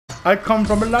I come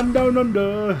from a land down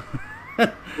under.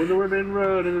 When the women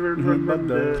run and the women run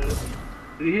under.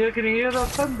 Can you hear the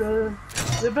thunder?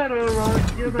 You better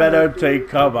run. You Better take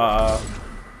cover.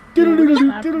 Hey,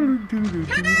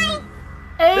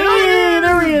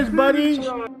 there he is, buddy.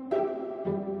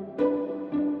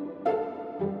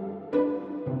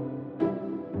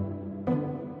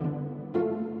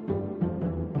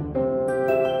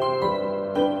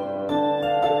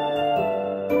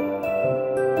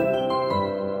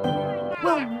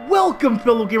 Welcome,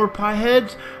 fellow gamer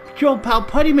pieheads. Joe Pal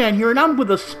Puttyman here, and I'm with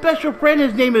a special friend.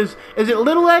 His name is it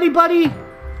Lil Eddy, buddy?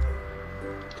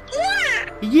 Yeah!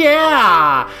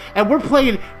 Yeah! And we're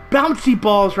playing bouncy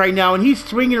balls right now, and he's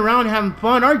swinging around having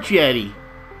fun, aren't you, Eddie?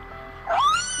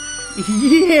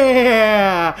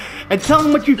 Yeah! And tell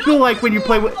him what you feel like when you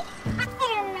play with...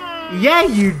 Yeah,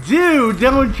 you do,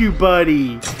 don't you,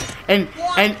 buddy? And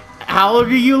how old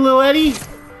are you, Lil Eddy?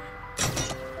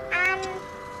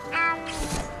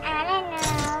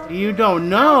 You don't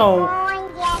know? I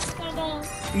was born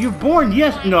yesterday. You're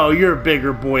born No, you're a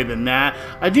bigger boy than that.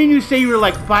 Didn't you say you were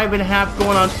like 5.5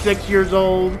 going on 6 years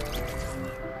old?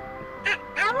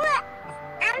 I'm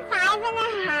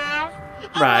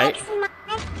 5.5. Right. Next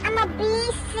month, I'm a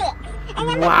B6. And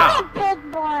I'm Wow. a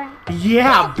big boy.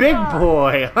 Yeah, big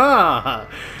boy, huh?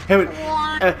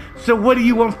 Yeah. So what do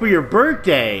you want for your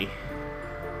birthday?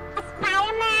 A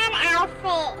Spider-Man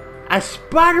outfit. A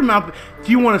Spider-Man? Do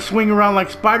you want to swing around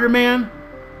like Spider-Man?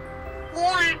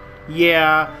 Yeah.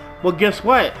 Yeah. Well, guess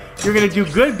what? You're going to do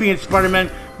good being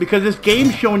Spider-Man because this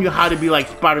game's showing you how to be like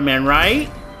Spider-Man, right?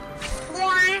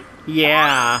 Yeah.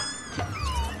 Yeah.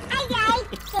 I like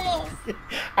this.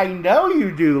 I know you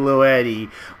do, Lil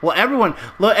Eddy. Well, everyone,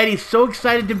 Lil Eddy's so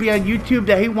excited to be on YouTube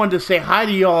that he wanted to say hi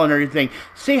to y'all and everything.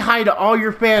 Say hi to all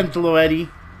your fans, Lil Eddy.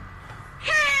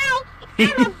 Hi. I'm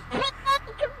a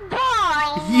big boy.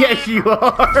 Yes, you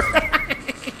are.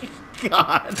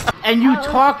 God. And you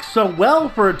talk so well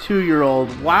for a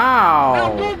 2-year-old.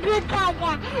 Wow. A goo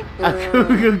gaga. A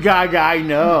goo gaga, I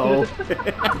know.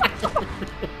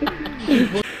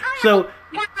 So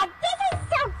God, this is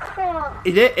so cool.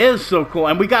 it is so cool,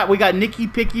 and we got Nicky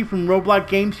Picky from Roblox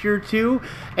Games here too,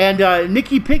 and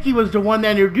Nicky Picky was the one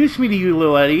that introduced me to you,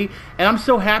 Lil Eddy, and I'm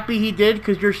so happy he did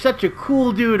because you're such a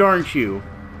cool dude, aren't you?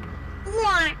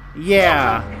 Yeah.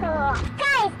 Yeah. So cool.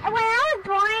 Guys, when I was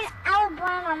born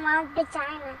in my mom's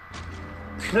vagina.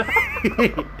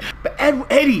 But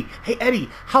Eddie, hey Eddie,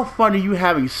 how fun are you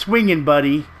having swinging,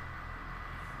 buddy?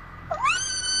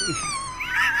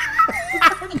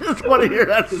 I just want to hear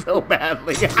that so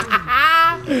badly. I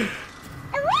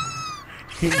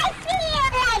feel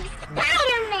like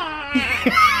Spider-Man.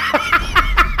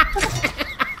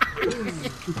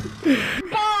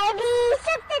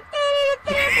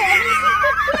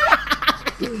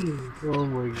 Oh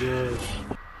my gosh.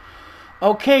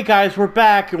 Okay, guys, we're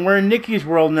back, and we're in Nicky's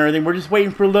world and everything. We're just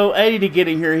waiting for Lil Eddy to get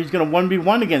in here. He's going to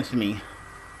 1v1 against me.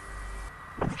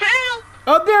 Hi.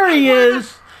 Oh, there he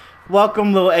is!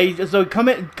 Welcome, Lil Eddy. So,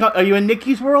 are you in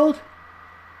Nicky's world?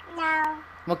 No.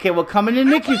 Okay, well, come in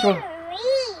Nicky's world.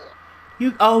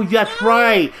 Read. Oh, that's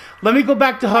right. Let me go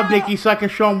back to Hub Nicky so I can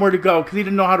show him where to go, because he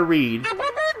didn't know how to read.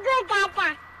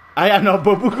 I know,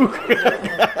 boo-boo.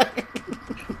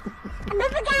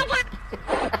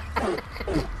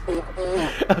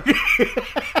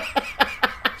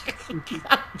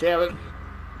 God damn it.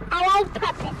 I like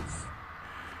puppets.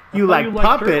 You like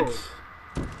puppets?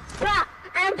 Bro,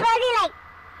 I'm probably like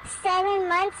 7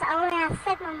 months old and I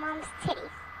suck my mom's titties.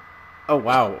 Oh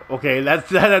wow. Okay,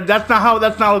 that's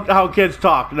not how kids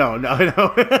talk. No.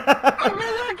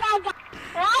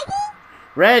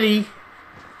 Ready? Ready?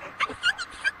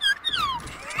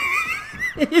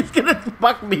 He's gonna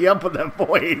fuck me up with that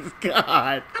voice.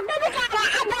 God.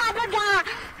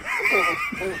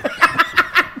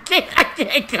 I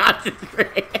can't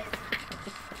concentrate.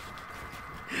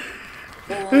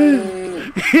 I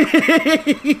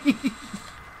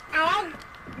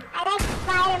like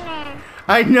Spider-Man.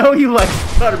 I know you like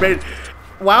Spider-Man.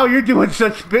 Wow, you're doing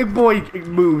such big boy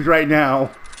moves right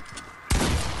now.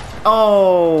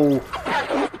 Oh.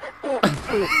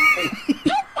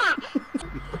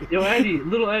 Yo, Eddie,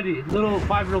 little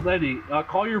 5-year-old Eddie,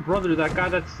 call your brother, that guy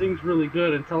that sings really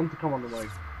good, and tell him to come on the mic.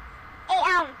 Hey,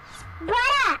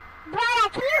 brother,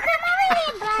 can you come over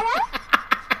here, brother?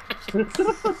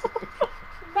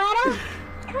 Brother,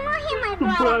 come on here, my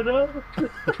brother.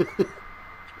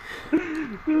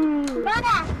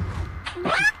 Brother,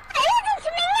 listen to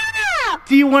me now.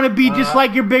 Do you want to be just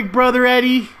like your big brother,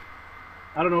 Eddie?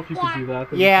 I don't know if you could do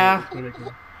that. Yeah.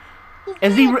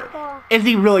 Is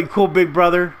he really cool, big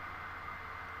brother?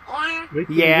 Yeah. Wait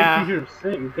till Yeah. you hear him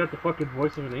sing. He's got the fucking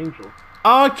voice of an angel.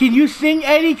 Oh, can you sing,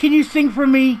 Eddie? Can you sing for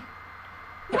me?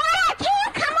 Brother, can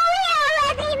you come over here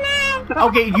already, man?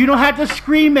 Okay, you don't have to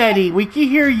scream, Eddie. We can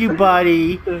hear you,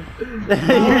 buddy. I'm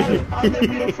the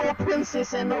beautiful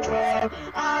princess in the world.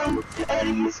 I'm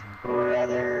Eddie's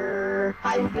brother.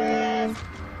 I've been.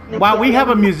 Wow, we have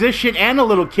a musician and a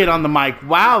little kid on the mic.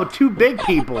 Wow, two big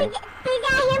people. Did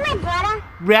I hear my brother?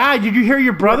 Yeah, did you hear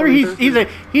your brother?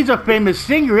 He's a famous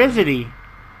singer, isn't he?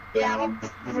 Yeah, I'm a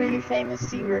pretty famous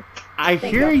singer. I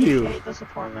hear you. Appreciate the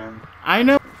support, man. I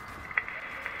know.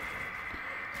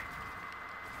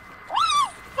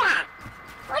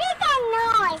 What is that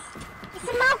noise?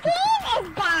 Smoking is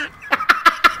back.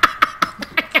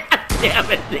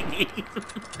 Damn it, Nicky.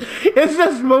 It's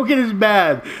just smoking is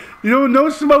bad. You know, no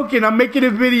smoking. I'm making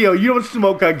a video. You don't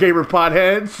smoke on Gamer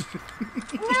Potheads.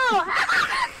 No.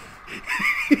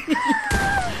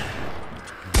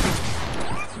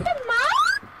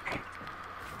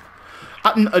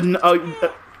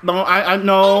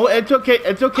 No, it's okay.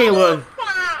 It's okay, look.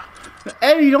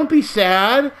 Eddie, don't be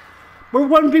sad. We're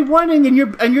 1v1ing,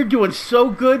 and you're doing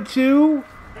so good too.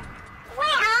 Where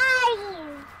are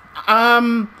you?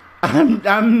 I'm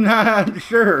not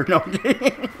sure. No.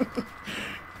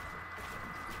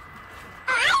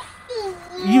 I see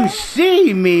you. You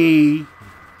see me?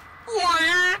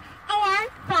 Yeah, and I'm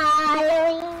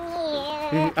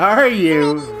following you. Are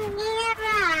you? Bringing me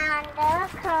around the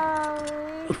coast.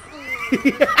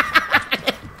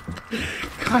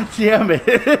 God damn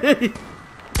it.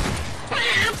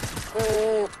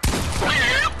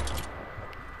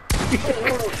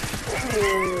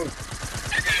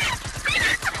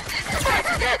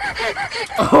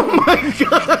 Oh my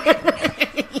god. Oh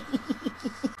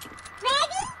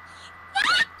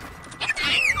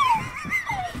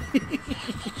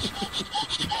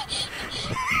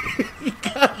my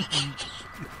god.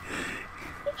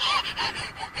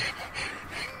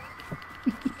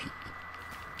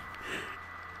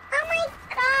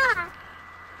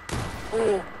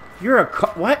 You're a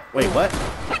what? Wait, what?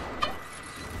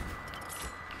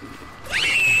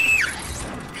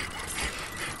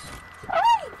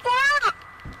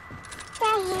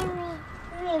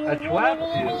 I slapped you.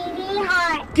 Really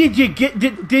hard. Did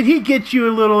he get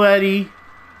you, little Eddie?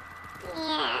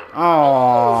 Yeah.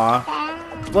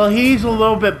 Aww. Well, he's a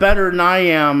little bit better than I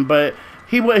am, but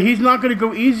he's not going to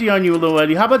go easy on you, little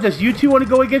Eddie. How about this? You two want to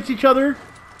go against each other?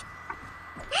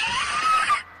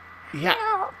 Yeah.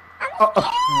 No,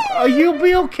 You'll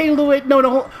be okay, little Eddie.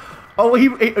 No. Oh,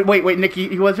 wait, Nikki.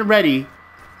 He wasn't ready.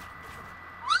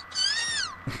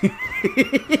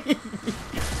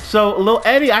 So, little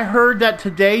Eddie, I heard that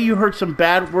today you heard some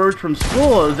bad words from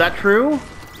school. Is that true?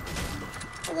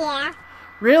 Yeah.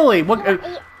 Really? What? You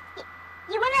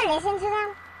want to listen to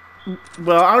them?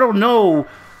 Well, I don't know.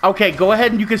 Okay, go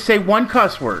ahead and you can say one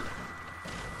cuss word.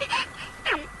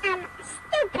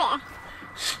 Stupid.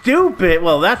 Stupid?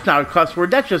 Well, that's not a cuss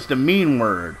word. That's just a mean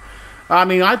word. I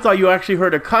mean, I thought you actually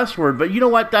heard a cuss word, but you know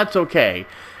what? That's okay.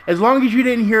 As long as you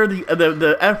didn't hear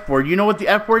the F word. You know what the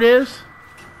F word is?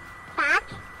 Fuck.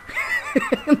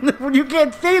 You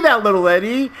can't say that, little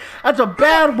Eddie. That's a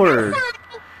bad word.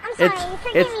 I'm sorry.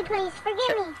 Forgive me, please.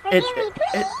 Forgive me. Forgive me,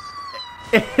 please.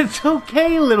 It's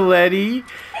okay, little Eddie.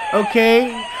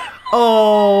 Okay?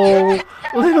 Oh,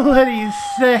 little Eddie's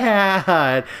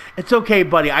sad. It's okay,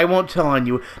 buddy. I won't tell on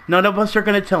you. None of us are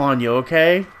going to tell on you,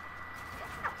 okay?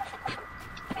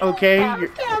 Okay?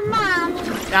 Don't tell Mommy.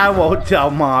 I won't tell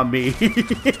Mommy.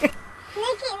 Nikki,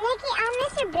 I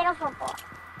miss your beautiful boy.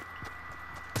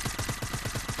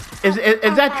 Is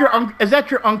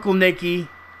that your Uncle Nicky?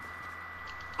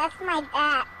 That's my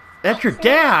dad. That's your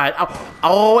dad.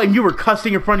 Oh, and you were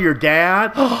cussing in front of your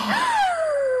dad. Dad,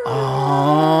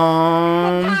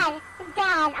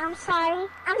 I'm sorry.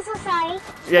 I'm so sorry.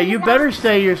 Yeah, you better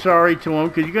say you're sorry to him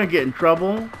because you're gonna get in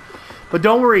trouble. But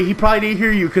don't worry, he probably didn't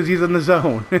hear you because he's in the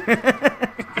zone.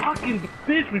 Fucking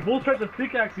bitch, we both tried to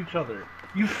pickaxe each other.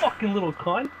 You fucking little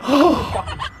cunt.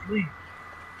 Fucking sleep.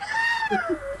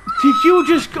 Did you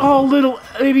just call little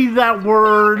Eddie that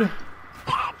word?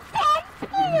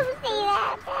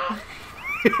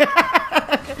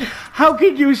 How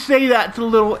could you say that to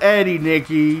little Eddie,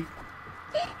 Nikki?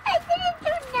 I didn't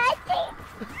do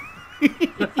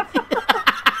nothing.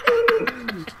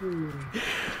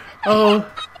 Oh. All I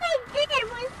did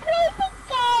was play the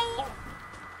game.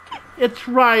 It's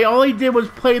right. All he did was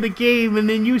play the game, and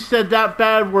then you said that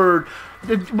bad word.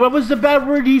 What was the bad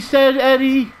word he said,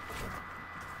 Eddie?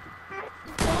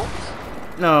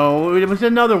 No, it was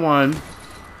another one.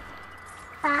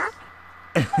 Fuck.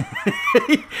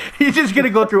 He's just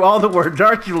gonna go through all the words,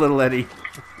 aren't you, little Eddie?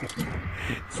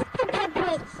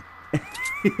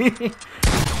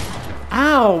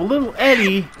 Ow, little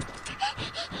Eddie.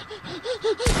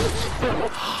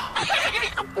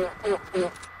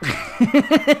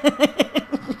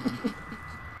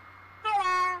 Hello.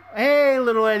 Hey,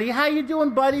 little Eddie, how you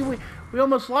doing, buddy? We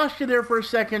almost lost you there for a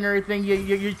second and everything.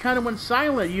 You kind of went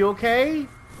silent. You okay?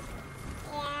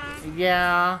 Yeah.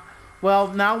 Yeah. Well,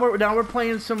 now we're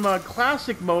playing some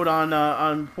classic mode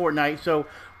on Fortnite. So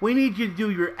we need you to do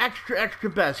your extra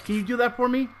best. Can you do that for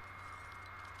me?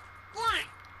 Yeah.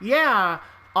 Yeah.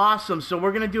 Awesome. So what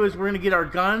we're gonna do is we're gonna get our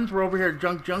guns. We're over here at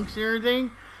junks and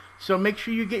everything. So make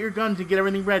sure you get your guns and get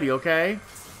everything ready. Okay.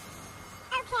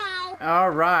 Okay. All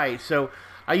right. So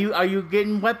are you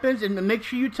getting weapons? And make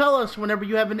sure you tell us whenever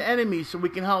you have an enemy so we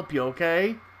can help you.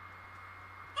 Okay.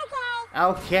 Okay.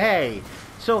 Okay.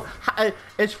 So,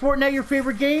 is Fortnite your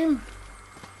favorite game?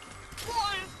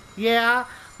 Yeah. Yeah.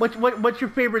 What's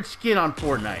your favorite skin on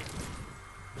Fortnite?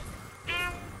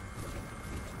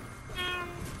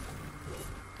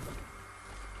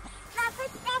 Sparkle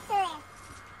specialist.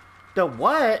 The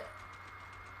what?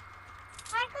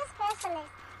 Sparkle specialist.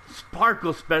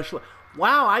 Sparkle special.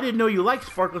 Wow, I didn't know you liked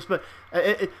Sparkle special.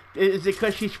 Is it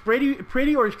because she's pretty,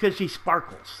 or is it because she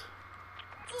sparkles?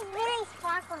 She's really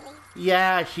sparkly.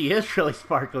 Yeah, she is really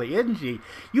sparkly, isn't she?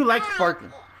 You like sparkly.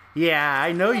 Yeah,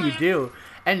 I know you do.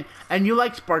 And you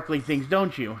like sparkly things,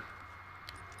 don't you?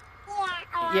 Yeah.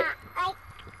 Yeah.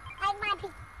 Like my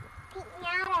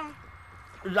pinata.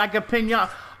 Like a piñata.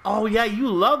 Oh yeah, you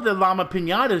love the llama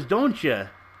piñatas, don't you?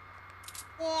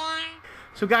 Yeah.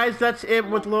 So guys, that's it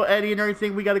with Lil Eddie and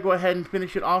everything. We got to go ahead and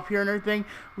finish it off here and everything.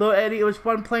 Lil Eddie, it was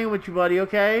fun playing with you, buddy.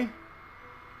 Okay?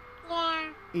 Yeah.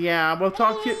 Yeah, we'll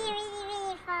talk to you.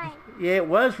 Really fun. Yeah, it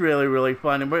was really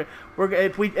fun, and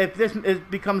if this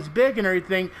becomes big and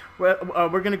everything,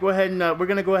 we're gonna go ahead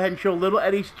and show Little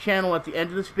Eddie's channel at the end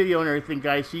of this video and everything,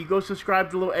 guys. So you go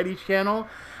subscribe to Little Eddie's channel,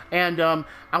 and I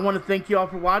want to thank you all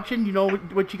for watching. You know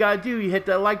what you gotta do. You hit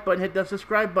that like button, hit that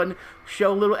subscribe button,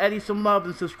 show Little Eddie some love,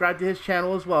 and subscribe to his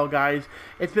channel as well, guys.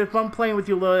 It's been fun playing with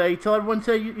you, Little Eddie. Tell everyone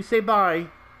you say bye.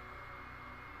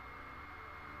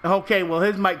 Okay, well,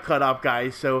 his mic cut off,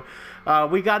 guys, so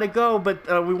we got to go, but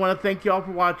we want to thank you all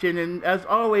for watching, and as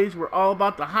always, we're all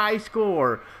about the high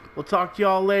score. We'll talk to you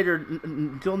all later.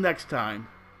 Until next time.